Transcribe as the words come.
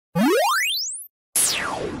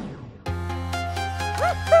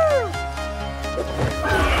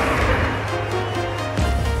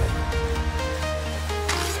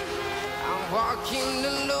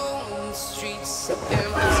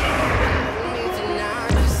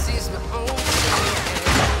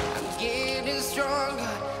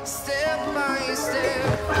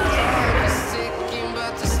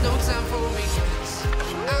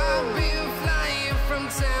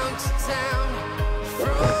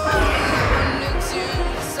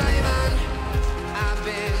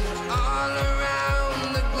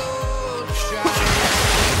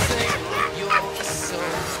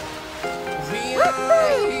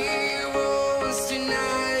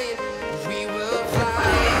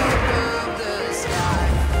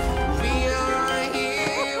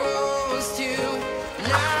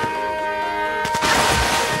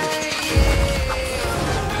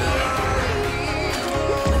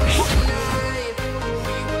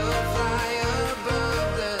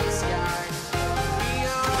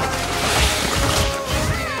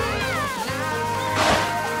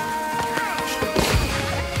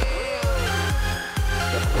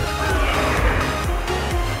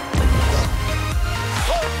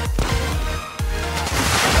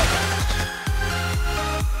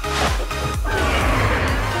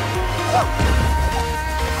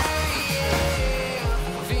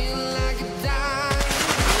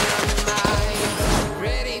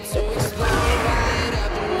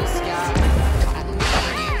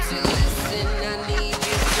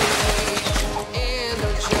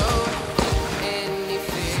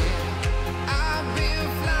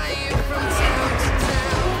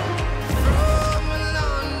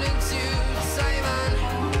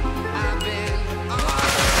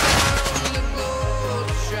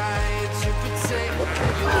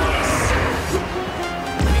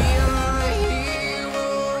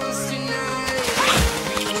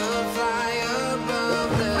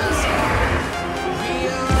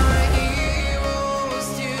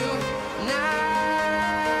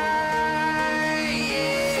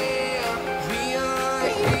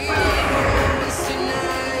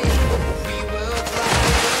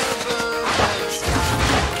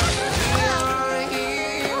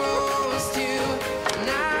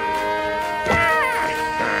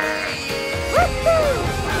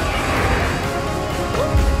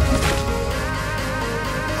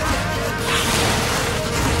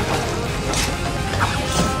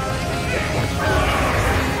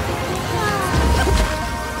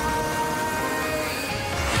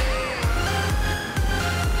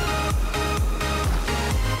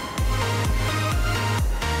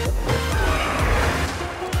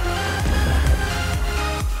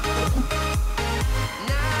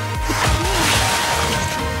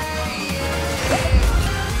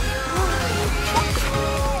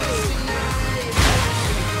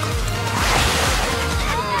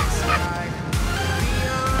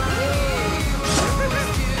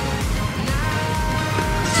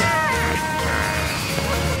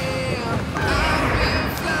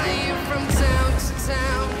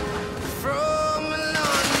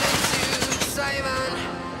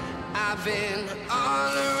I've been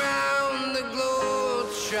all around the globe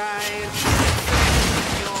trying to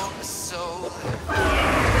find your soul.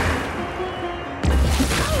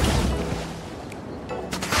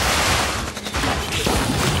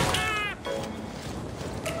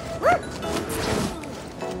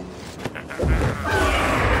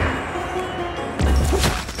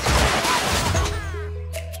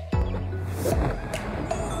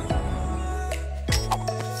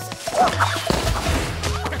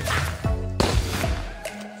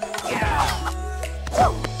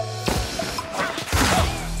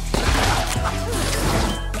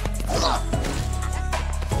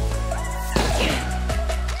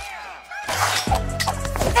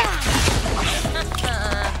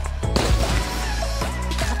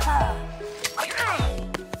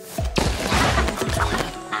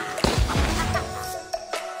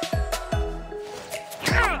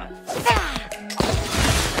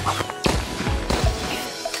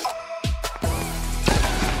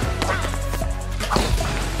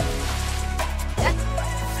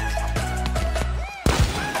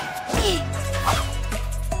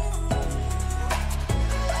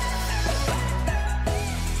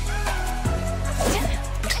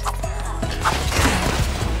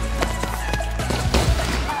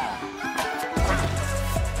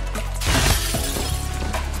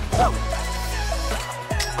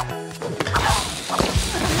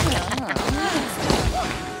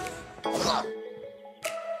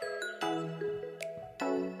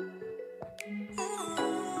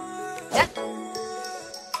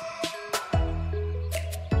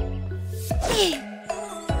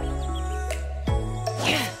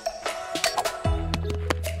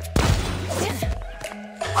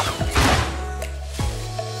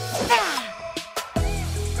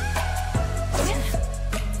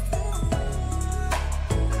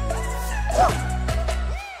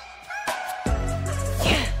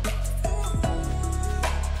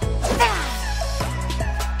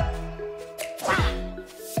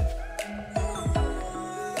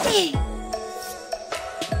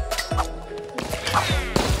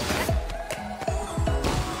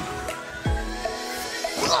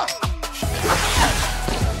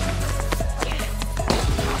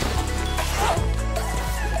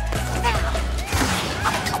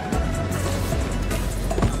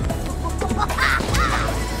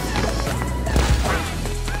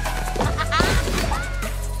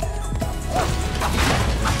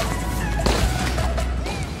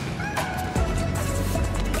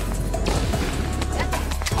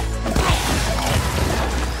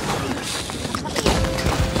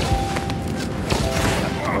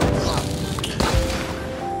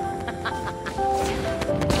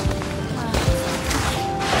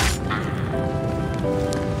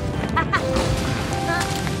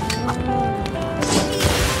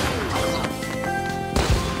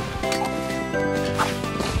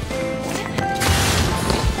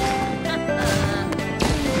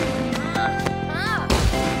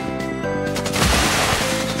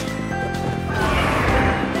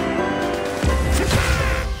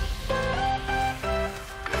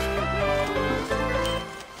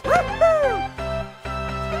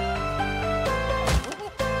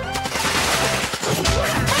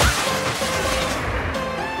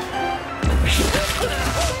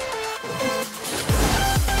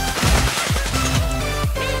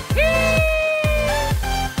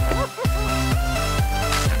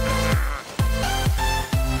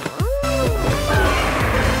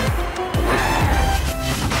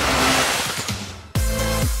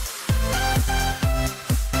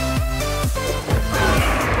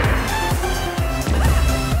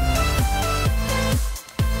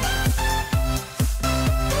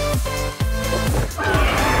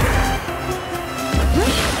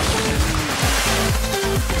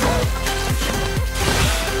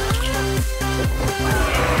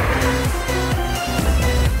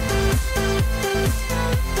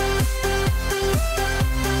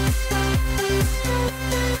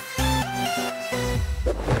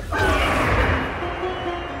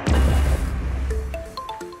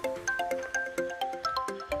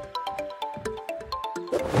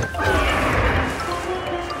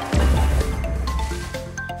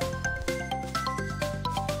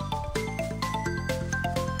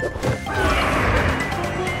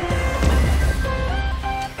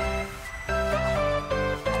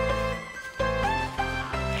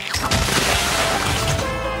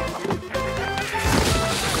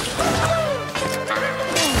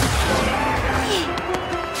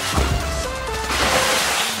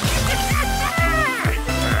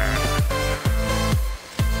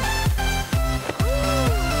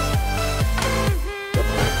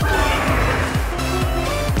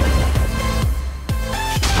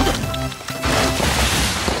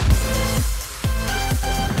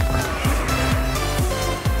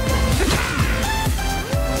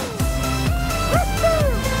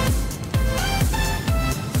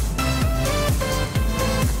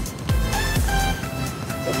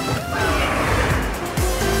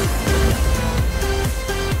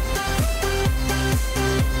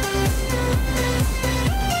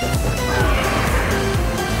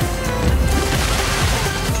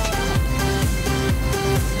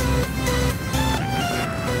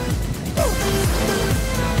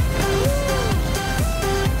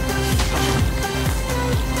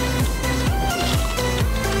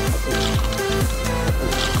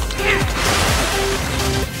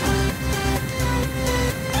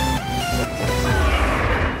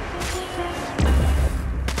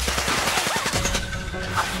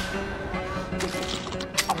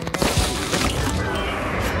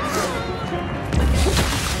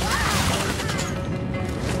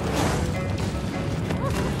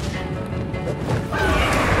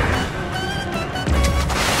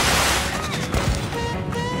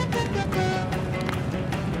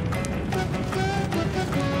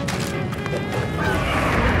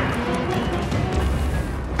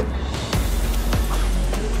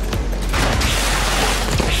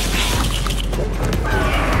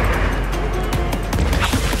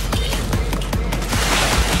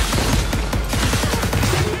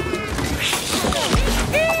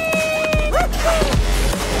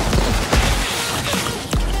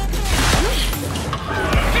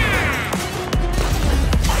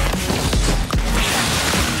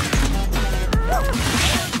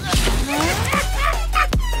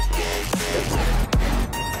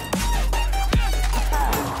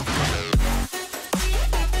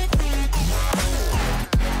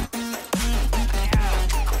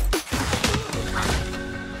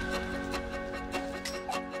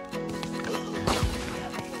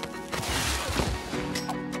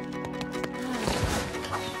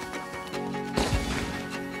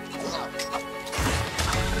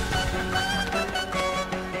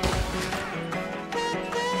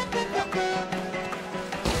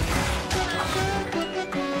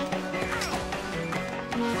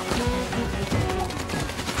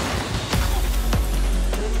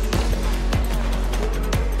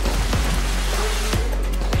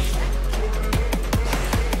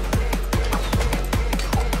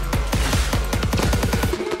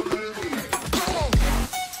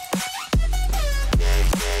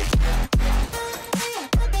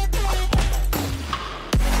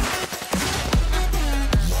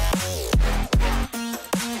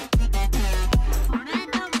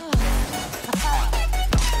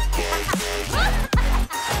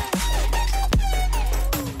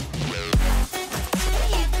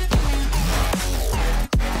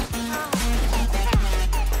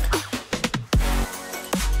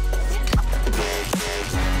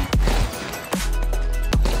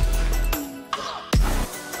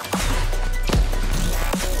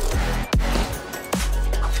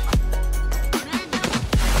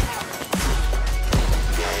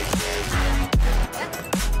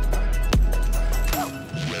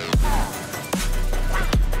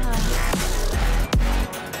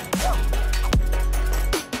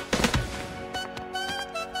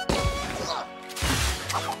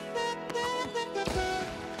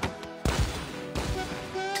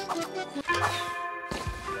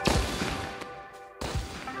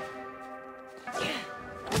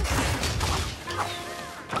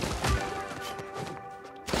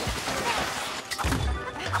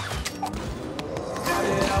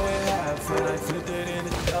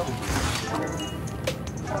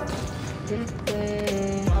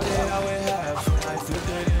 Started out with half, and I flipped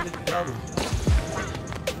it into double.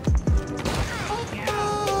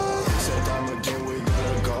 Said I'm a gym, we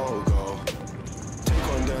gotta go. Take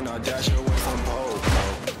one, then I dash away from pole.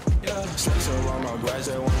 Snakes around my grass,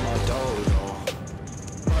 they want my dodo.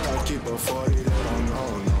 But I keep a 40, they don't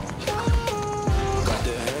know, no. Got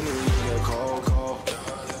the Henry, you get cold.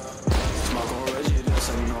 Smoke on Reggie, that's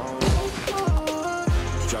a no.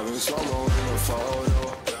 Driving slow-mo in the photo.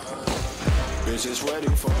 Bitches ready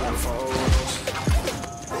for the photos.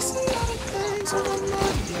 I see all the things on my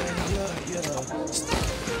mind, yeah.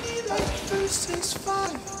 Stacking money like 365.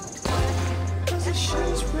 Cause this shit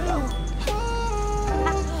is real.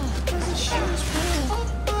 Cause this shit is real.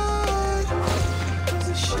 Cause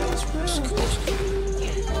this shit is real.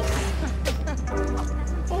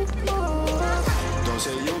 Don't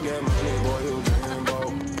say you get money, boy, you getting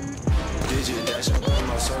broke. Digit dash up in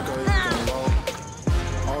my circle, you can roll.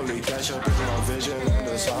 Only cash up in my vision in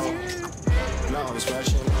the south. Now I'm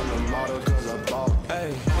smashing on the model cause I bought.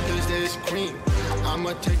 Hey, This is cream,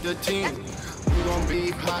 I'ma take the team. We gon'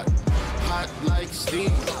 be hot like steam.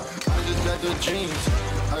 I just got the dreams,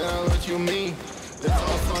 I got what you mean. It's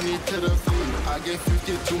all funny to the feet, I get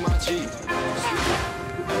 50 to my G.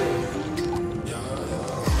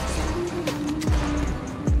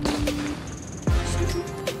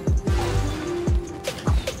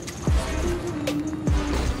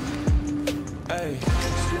 hey.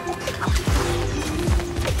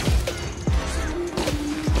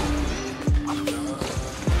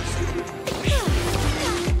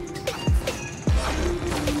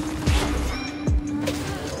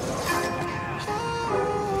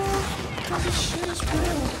 Cause this shit is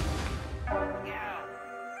real.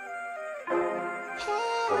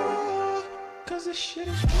 Cause this shit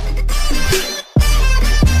is real.